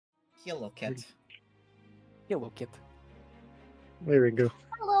Hello, cat. Hello, kid. There we go.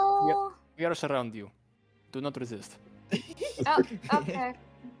 Hello. We are surround you. Do not resist. Oh, okay.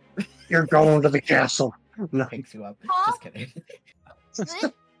 You're going to the castle. No. Picks you up. Huh? Just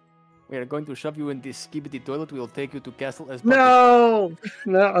kidding. We are going to shove you in this skibidi toilet. We will take you to castle as No,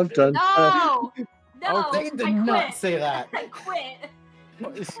 no, I'm done. No. No. They did I not quit. say that. I quit.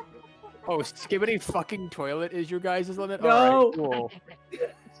 Oh, skibidi fucking toilet is your guys' limit? No. Alright, cool.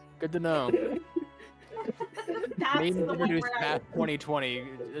 Good to know. That's Name the one introduced where I- Math 2020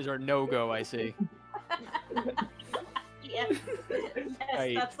 is our no-go, I see. Yes.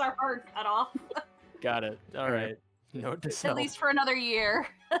 Right. That's our hard cutoff. Got it. Alright. Note to At self. least for another year.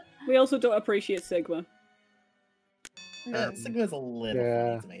 We also don't appreciate Sigma. Sigma's a little yeah.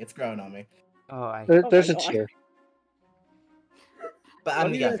 funny to me. It's growing on me. Oh, I... There's my a God. chair. But What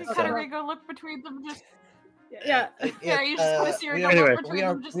I'm do you young, guys You so... kind of go look between them. Just Yeah. yeah. You just want to see her we go are, look Anyway. between we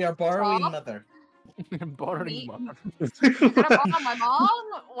are, them. Just we are borrowing stop. mother. borrowing Me? mom. You're gonna borrow my mom?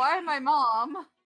 Why my mom?